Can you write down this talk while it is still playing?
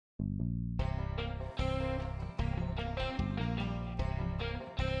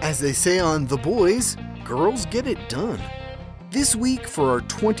As they say on The Boys, girls get it done. This week for our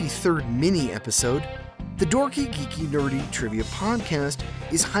 23rd mini episode, the Dorky, Geeky, Nerdy Trivia Podcast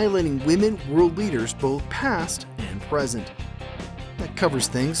is highlighting women world leaders both past and present. That covers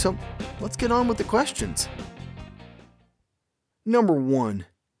things, so let's get on with the questions. Number 1.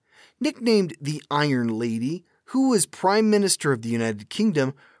 Nicknamed the Iron Lady, who was Prime Minister of the United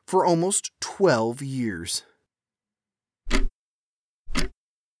Kingdom for almost 12 years.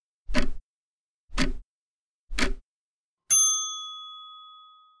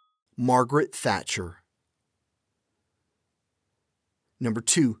 Margaret Thatcher. Number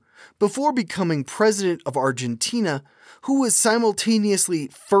 2. Before becoming President of Argentina, who was simultaneously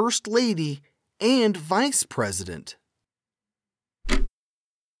First Lady and Vice President.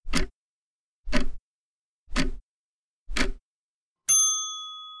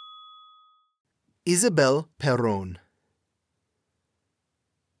 Isabel Perón.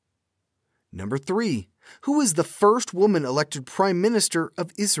 Number 3. Who is the first woman elected Prime Minister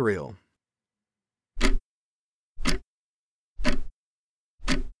of Israel?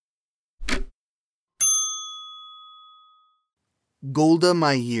 Golda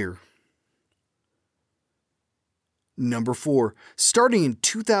Meir. Number 4. Starting in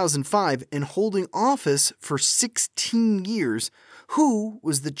 2005 and holding office for 16 years, who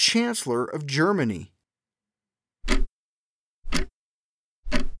was the Chancellor of Germany?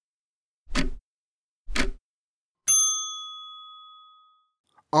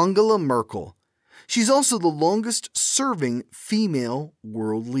 Angela Merkel. She's also the longest-serving female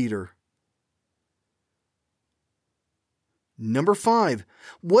world leader. Number 5.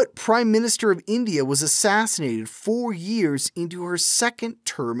 What Prime Minister of India was assassinated 4 years into her second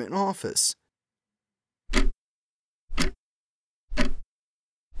term in office?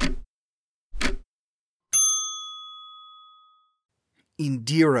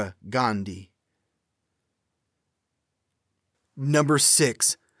 Indira Gandhi. Number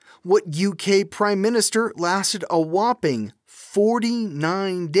 6. What UK Prime Minister lasted a whopping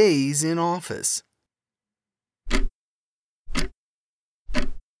 49 days in office?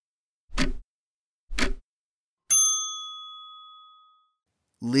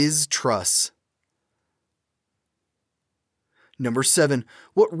 Liz Truss. Number 7.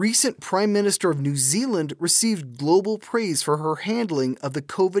 What recent Prime Minister of New Zealand received global praise for her handling of the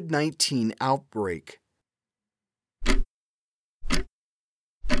COVID-19 outbreak?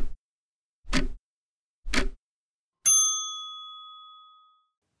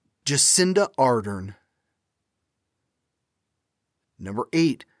 Jacinda Ardern. Number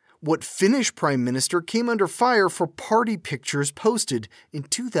 8. What Finnish Prime Minister came under fire for party pictures posted in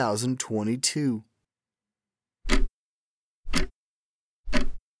 2022?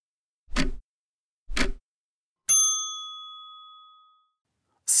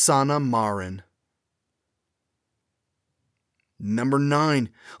 Sanna Marin. Number 9.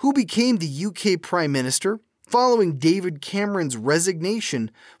 Who became the UK Prime Minister following David Cameron's resignation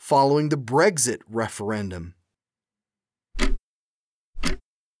following the Brexit referendum?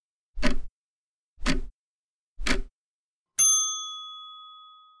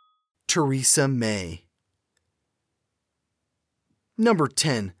 Theresa May. Number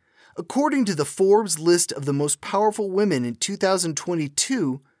 10. According to the Forbes list of the most powerful women in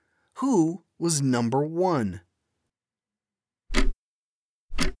 2022, who was number 1?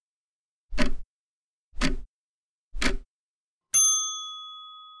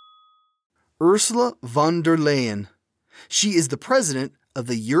 Ursula von der Leyen. She is the president of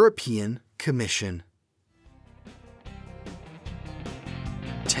the European Commission.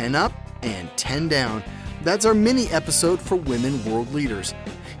 10 up and 10 down. That's our mini episode for Women World Leaders.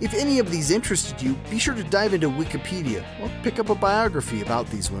 If any of these interested you, be sure to dive into Wikipedia or pick up a biography about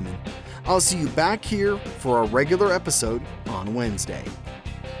these women. I'll see you back here for our regular episode on Wednesday.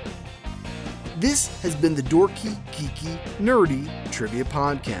 This has been the Dorky, Geeky, Nerdy Trivia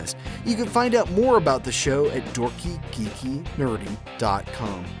Podcast. You can find out more about the show at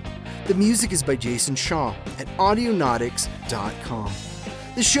dorkygeekynerdy.com. The music is by Jason Shaw at audionautics.com.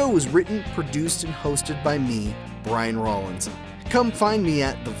 The show was written, produced, and hosted by me, Brian Rollins. Come find me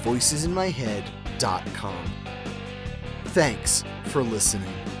at thevoicesinmyhead.com. Thanks for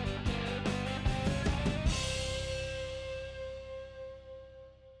listening.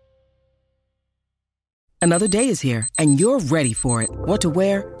 Another day is here, and you're ready for it. What to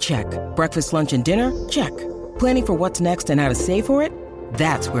wear? Check. Breakfast, lunch, and dinner? Check. Planning for what's next and how to save for it?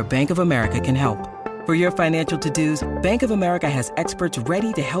 That's where Bank of America can help. For your financial to-dos, Bank of America has experts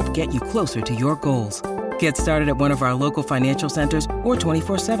ready to help get you closer to your goals. Get started at one of our local financial centers or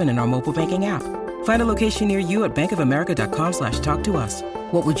 24/7 in our mobile banking app. Find a location near you at bankofamerica.com/talktous.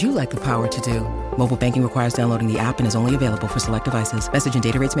 What would you like the power to do? Mobile banking requires downloading the app and is only available for select devices. Message and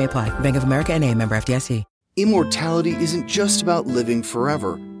data rates may apply. Bank of America N.A., member FDIC. Immortality isn't just about living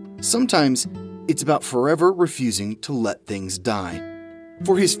forever. Sometimes it's about forever refusing to let things die.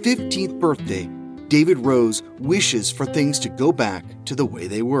 For his 15th birthday, David Rose wishes for things to go back to the way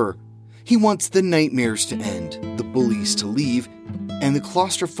they were. He wants the nightmares to end, the bullies to leave, and the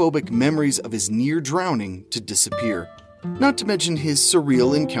claustrophobic memories of his near drowning to disappear. Not to mention his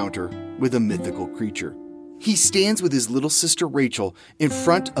surreal encounter with a mythical creature. He stands with his little sister Rachel in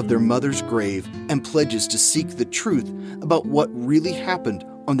front of their mother's grave and pledges to seek the truth about what really happened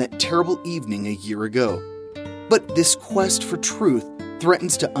on that terrible evening a year ago. But this quest for truth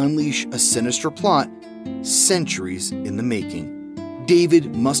threatens to unleash a sinister plot centuries in the making.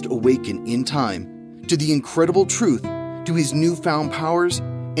 David must awaken in time to the incredible truth, to his newfound powers,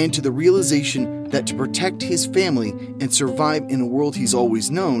 and to the realization that to protect his family and survive in a world he's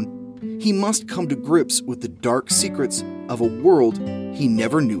always known, he must come to grips with the dark secrets of a world he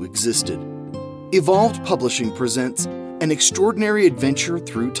never knew existed. Evolved Publishing presents An Extraordinary Adventure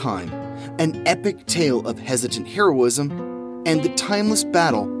Through Time, an epic tale of hesitant heroism and the timeless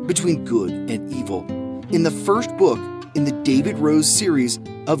battle between good and evil, in the first book in the David Rose series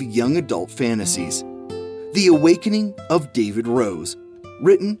of young adult fantasies. The Awakening of David Rose,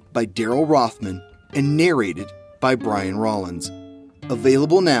 written by Daryl Rothman and narrated by Brian Rollins.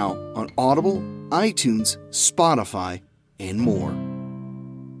 Available now on Audible, iTunes, Spotify, and more.